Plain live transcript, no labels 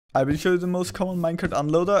I will show you the most common minecart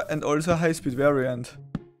unloader and also a high-speed variant.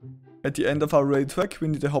 At the end of our rail track we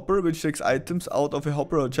need a hopper which takes items out of a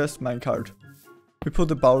hopper or chest minecart. We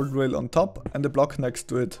put a powered rail on top and a block next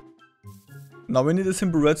to it. Now we need a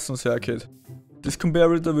simple redstone circuit. This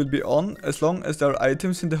comparator will be on as long as there are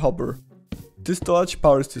items in the hopper. This torch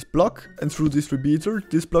powers this block, and through this repeater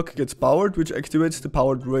this block gets powered, which activates the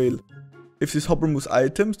powered rail. If this hopper moves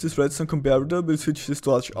items, this redstone comparator will switch this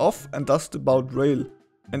torch off and thus the powered rail.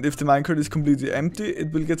 And if the minecart is completely empty,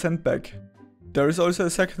 it will get sent back. There is also a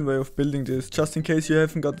second way of building this, just in case you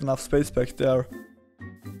haven't got enough space back there.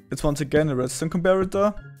 It's once again a redstone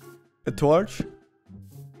comparator, a torch,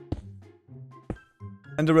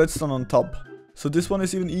 and a redstone on top. So this one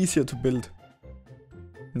is even easier to build.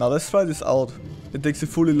 Now let's try this out. It takes a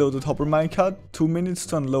fully loaded hopper minecart 2 minutes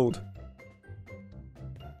to unload.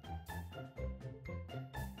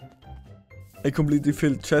 A completely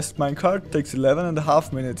filled chest minecart takes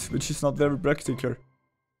 11.5 minutes, which is not very practical.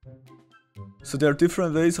 So there are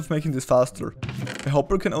different ways of making this faster. A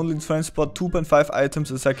hopper can only transport 2.5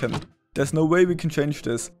 items a second. There's no way we can change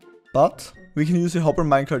this. But we can use a hopper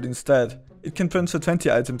minecart instead. It can transfer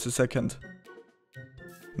 20 items a second.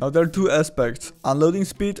 Now there are two aspects, unloading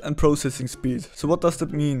speed and processing speed. So what does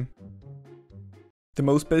that mean? The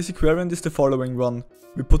most basic variant is the following one.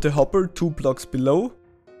 We put a hopper 2 blocks below,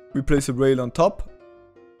 we place a rail on top,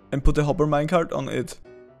 and put a hopper minecart on it.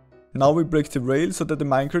 Now we break the rail so that the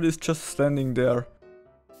minecart is just standing there.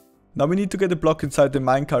 Now we need to get a block inside the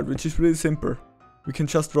minecart, which is really simple. We can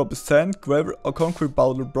just drop a sand, gravel or concrete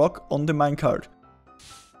powder block on the minecart.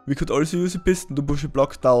 We could also use a piston to push a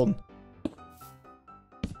block down.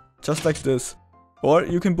 Just like this. Or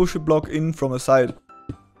you can push a block in from a side.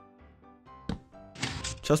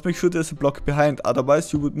 Just make sure there's a block behind,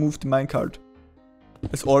 otherwise you would move the minecart.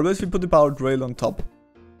 As always we put a powered rail on top.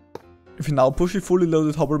 If you now push a fully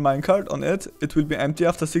loaded hopper minecart on it, it will be empty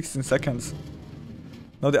after 16 seconds.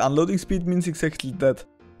 Now the unloading speed means exactly that.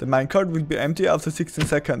 The minecart will be empty after 16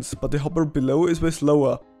 seconds, but the hopper below is way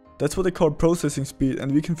slower. That's what I call processing speed,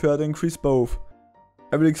 and we can further increase both.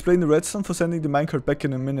 I will explain the redstone for sending the minecart back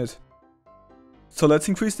in a minute. So let's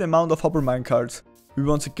increase the amount of hopper minecarts. We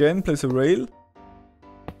once again place a rail.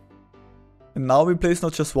 And now we place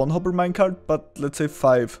not just one hopper minecart, but let's say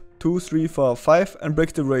 5. 2, 3, 4, 5 and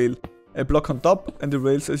break the rail. A block on top and the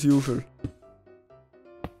rails as usual.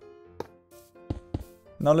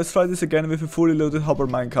 Now let's try this again with a fully loaded hopper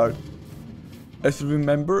minecart. As you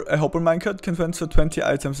remember, a hopper minecart can transfer 20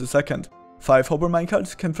 items a second. 5 hopper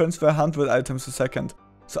minecarts can transfer 100 items a second.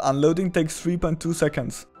 So unloading takes 3.2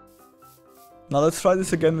 seconds. Now let's try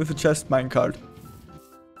this again with a chest minecart.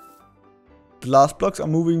 The last blocks are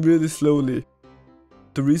moving really slowly.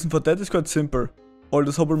 The reason for that is quite simple. All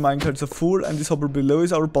those hopper minecarts are full and this hopper below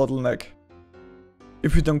is our bottleneck.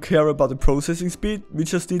 If we don't care about the processing speed, we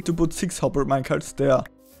just need to put 6 hopper minecarts there.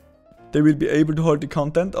 They will be able to hold the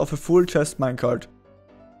content of a full chest minecart.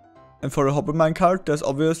 And for a hopper minecart there's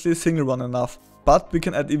obviously a single one enough, but we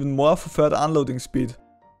can add even more for further unloading speed.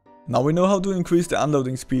 Now we know how to increase the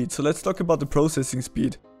unloading speed, so let's talk about the processing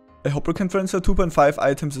speed. A hopper can transfer 2.5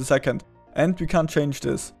 items a second, and we can't change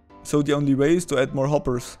this, so the only way is to add more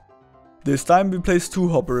hoppers. This time we place 2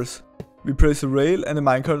 hoppers. We place a rail and a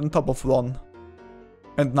minecart on top of one.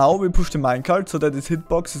 And now we push the minecart so that its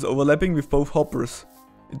hitbox is overlapping with both hoppers.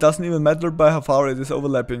 It doesn't even matter by how far it is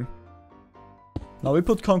overlapping. Now we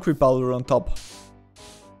put concrete powder on top.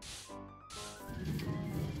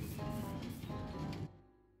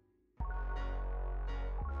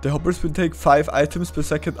 The hoppers will take 5 items per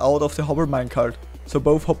second out of the hopper minecart, so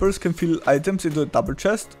both hoppers can fill items into a double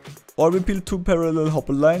chest, or we build 2 parallel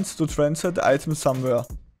hopper lines to transfer the items somewhere.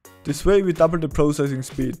 This way we double the processing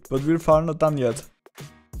speed, but we're far not done yet.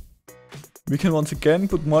 We can once again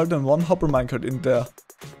put more than 1 hopper minecart in there.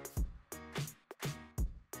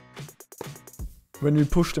 When we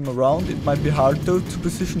push them around, it might be hard though to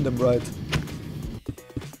position them right.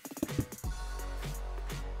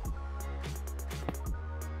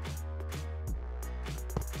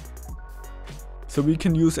 So we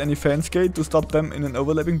can use any fence gate to stop them in an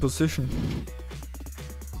overlapping position.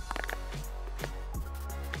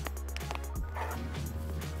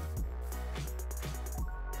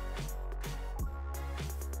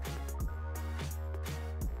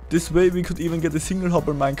 This way we could even get a single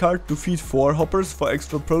hopper minecart to feed 4 hoppers for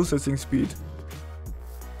extra processing speed.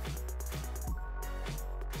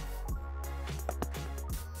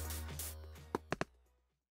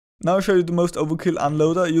 Now I'll show you the most overkill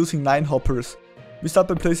unloader using 9 hoppers. We start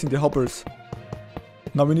by placing the hoppers.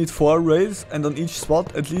 Now we need 4 rails and on each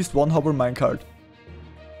spot at least 1 hopper minecart.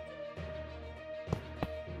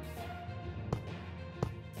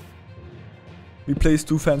 We place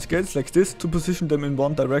 2 fence gates like this to position them in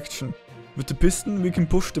one direction. With the piston we can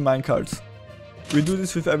push the minecarts. We do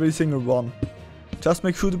this with every single one. Just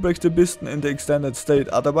make sure to break the piston in the extended state,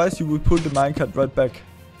 otherwise you will pull the minecart right back.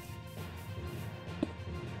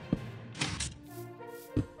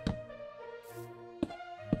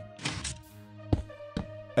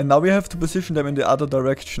 And now we have to position them in the other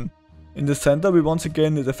direction. In the center we once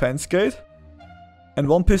again need a fence gate and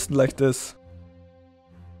 1 piston like this.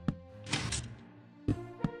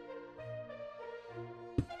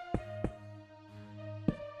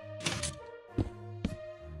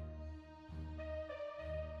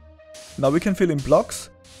 Now we can fill in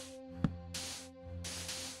blocks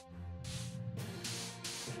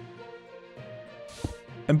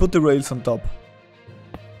and put the rails on top.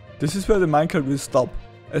 This is where the minecart will stop.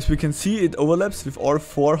 As we can see, it overlaps with all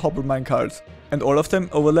 4 hopper minecarts, and all of them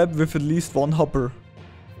overlap with at least 1 hopper.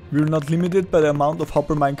 We are not limited by the amount of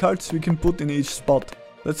hopper minecarts we can put in each spot.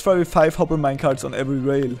 Let's try with 5 hopper minecarts on every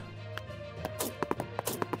rail.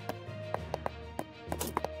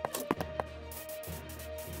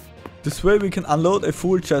 This way we can unload a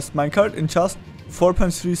full chest minecart in just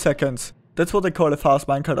 4.3 seconds. That's what I call a fast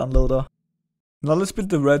minecart unloader. Now let's build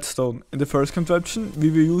the redstone. In the first contraption we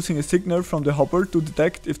were using a signal from the hopper to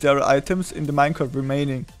detect if there are items in the minecart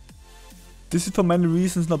remaining. This is for many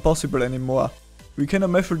reasons not possible anymore. We cannot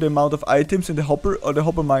measure the amount of items in the hopper or the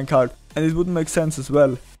hopper minecart, and it wouldn't make sense as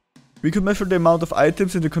well. We could measure the amount of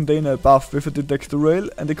items in the container above with a detector rail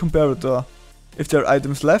and a comparator. If there are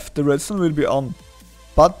items left, the redstone will be on.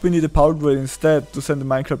 But we need a powered rail instead to send the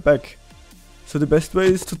minecart back. So the best way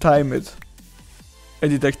is to time it. A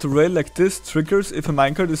detector rail like this triggers if a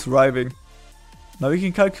minecart is arriving. Now we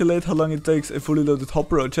can calculate how long it takes a fully loaded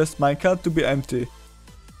hopper or chest minecart to be empty.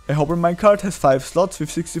 A hopper minecart has 5 slots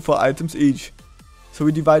with 64 items each. So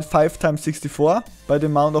we divide 5 times 64 by the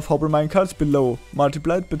amount of hopper minecarts below,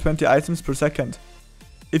 multiplied by 20 items per second.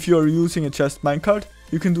 If you are using a chest minecart,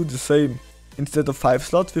 you can do the same. Instead of 5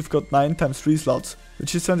 slots, we've got 9 times 3 slots,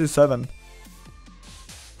 which is 27.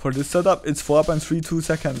 For this setup, it's 4.32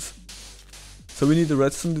 seconds. So we need a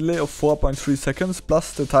redstone delay of 4.3 seconds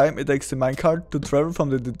plus the time it takes the minecart to travel from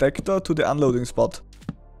the detector to the unloading spot.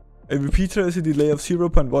 A repeater has a delay of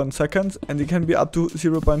 0.1 seconds and it can be up to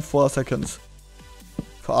 0.4 seconds.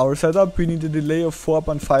 For our setup, we need a delay of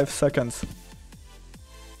 4.5 seconds.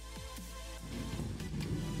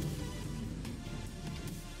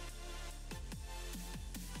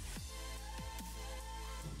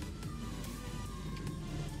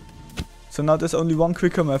 So now there's only one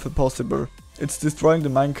quicker method possible. It's destroying the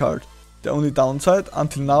minecart. The only downside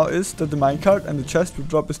until now is that the minecart and the chest will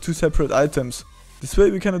drop as 2 separate items. This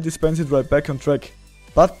way we cannot dispense it right back on track.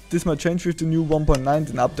 But this might change with the new 1.19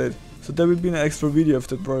 update, so there will be an extra video if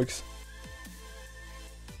that works.